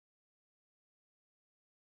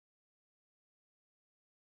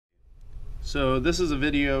So this is a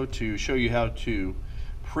video to show you how to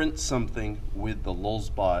print something with the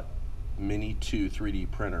Lulzbot Mini 2 3D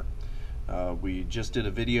printer. We just did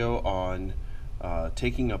a video on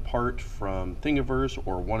taking a part from Thingiverse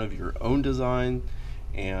or one of your own design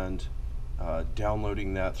and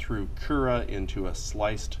downloading that through Cura into a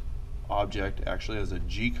sliced object, actually as a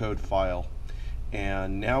G-code file.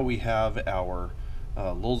 And now we have our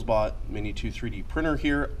Lulzbot Mini 2 3D printer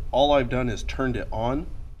here. All I've done is turned it on.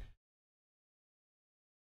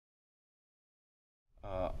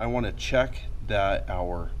 I want to check that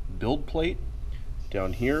our build plate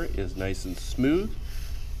down here is nice and smooth.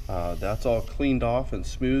 That's all cleaned off and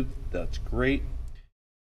smooth. That's great.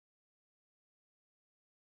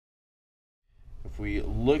 If we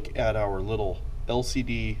look at our little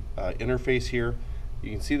LCD interface here, you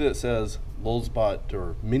can see that it says Lulzbot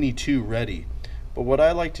or Mini 2 ready. But what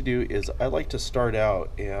I like to do is I like to start out,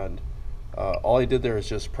 and all I did there is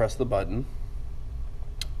just press the button.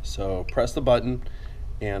 So press the button,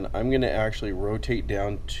 and I'm going to actually rotate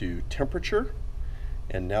down to temperature.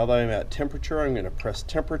 And now that I'm at temperature, I'm going to press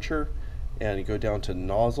temperature and go down to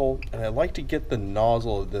nozzle. And I like to get the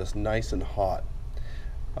nozzle of this nice and hot.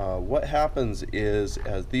 What happens is,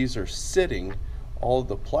 as these are sitting, all of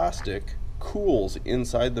the plastic cools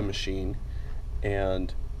inside the machine,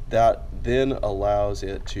 and that then allows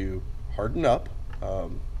it to harden up.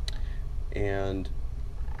 And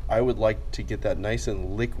I would like to get that nice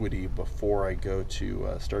and liquidy before I go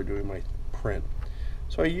to start doing my print.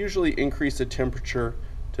 So I usually increase the temperature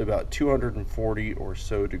to about 240 or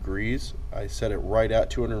so degrees. I set it right at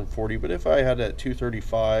 240, but if I had it at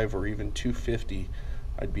 235 or even 250,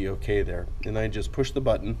 I'd be okay there. And I just push the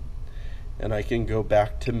button and I can go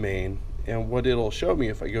back to main. And what it'll show me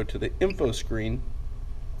if I go to the info screen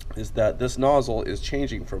is that this nozzle is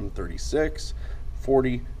changing from 36,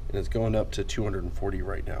 40, and it's going up to 240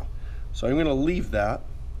 right now. So I'm going to leave that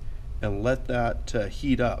and let that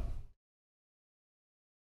heat up.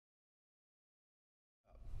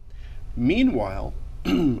 Meanwhile,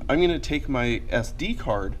 I'm going to take my SD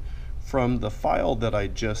card from the file that I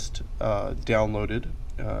just downloaded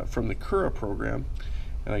from the Cura program,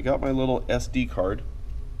 and I got my little SD card,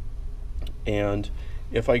 and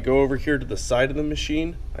if I go over here to the side of the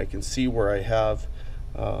machine, I can see where I have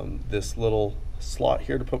this little slot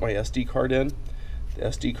here to put my SD card in. The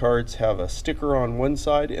SD cards have a sticker on one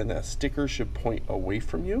side, and that sticker should point away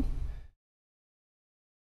from you.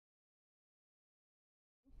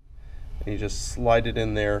 And you just slide it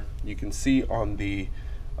in there. You can see on the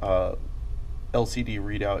LCD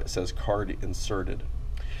readout it says card inserted.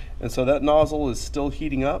 And so that nozzle is still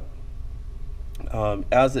heating up.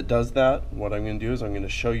 As it does that, what I'm going to do is I'm going to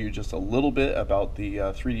show you just a little bit about the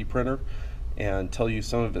 3D printer and tell you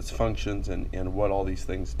some of its functions and what all these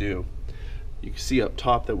things do. You can see up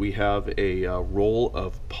top that we have a roll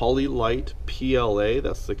of Polylite PLA.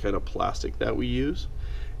 That's the kind of plastic that we use.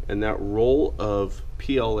 And that roll of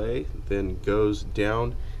PLA then goes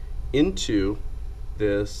down into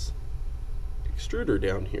this extruder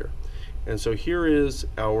down here. And so here is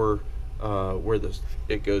our where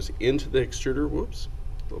it goes into the extruder. Whoops,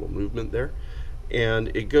 little movement there.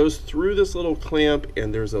 And it goes through this little clamp,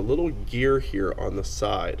 and there's a little gear here on the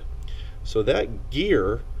side. So that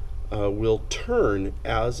gear will turn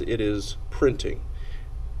as it is printing.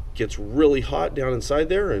 Gets really hot down inside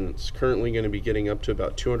there, and it's currently going to be getting up to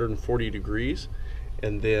about 240 degrees.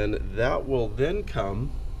 And then that will then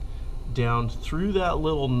come down through that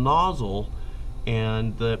little nozzle,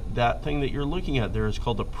 and that thing that you're looking at there is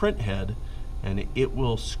called the print head, and it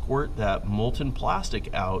will squirt that molten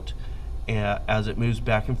plastic out as it moves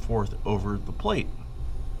back and forth over the plate.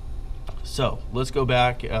 So let's go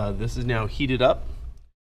back. This is now heated up.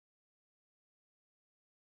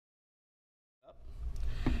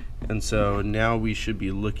 And so now we should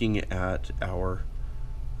be looking at our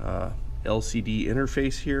LCD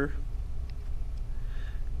interface here.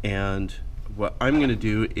 And what I'm going to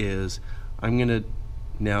do is I'm going to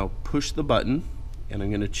now push the button, and I'm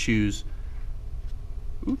going to choose,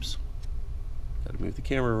 oops, got to move the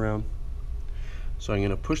camera around. So I'm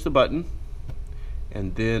going to push the button,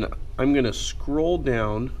 and then I'm going to scroll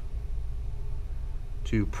down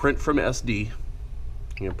to print from SD.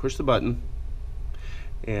 I'm going to push the button,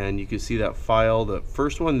 and you can see that file, the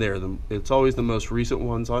first one there, it's always the most recent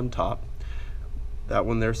ones on top. That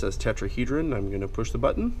one there says tetrahedron. I'm going to push the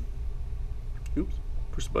button. Oops,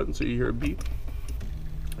 push the button so you hear a beep.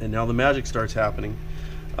 And now the magic starts happening.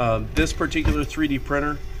 This particular 3D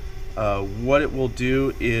printer, what it will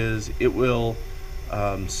do is it will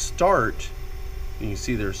start, and you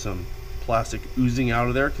see there's some plastic oozing out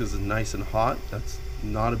of there because it's nice and hot. That's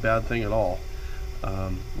not a bad thing at all.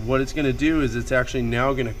 What it's going to do is it's actually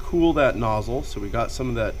now going to cool that nozzle. So we got some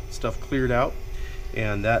of that stuff cleared out,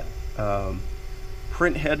 and that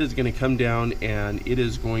print head is going to come down, and it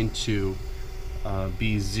is going to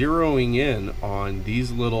be zeroing in on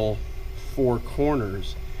these little 4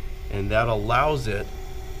 corners, and that allows it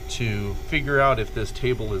to figure out if this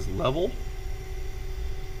table is level,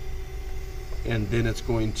 and then it's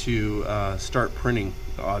going to start printing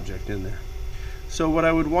the object in there. So what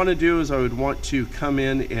I would want to do is I would want to come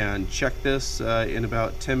in and check this in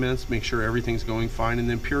about 10 minutes, make sure everything's going fine, and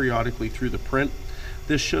then periodically through the print.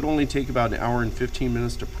 This should only take about 1 hour and 15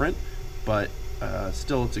 minutes to print, but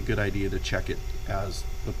still it's a good idea to check it as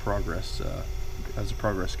the progress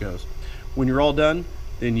goes. When you're all done,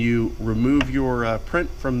 then you remove your print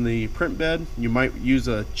from the print bed. You might use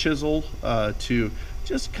a chisel to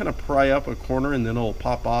just kind of pry up a corner, and then it'll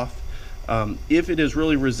pop off. If it is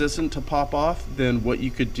really resistant to pop off, then what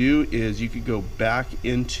you could do is you could go back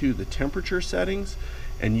into the temperature settings,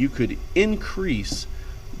 and you could increase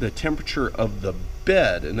the temperature of the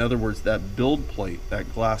bed. In other words, that build plate,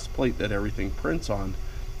 that glass plate that everything prints on,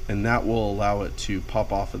 and that will allow it to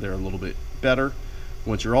pop off of there a little bit better.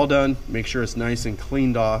 Once you're all done, make sure it's nice and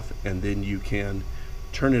cleaned off, and then you can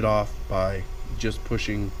turn it off by just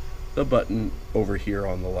pushing the button over here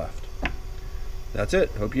on the left. That's it.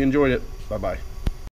 Hope you enjoyed it. Bye-bye.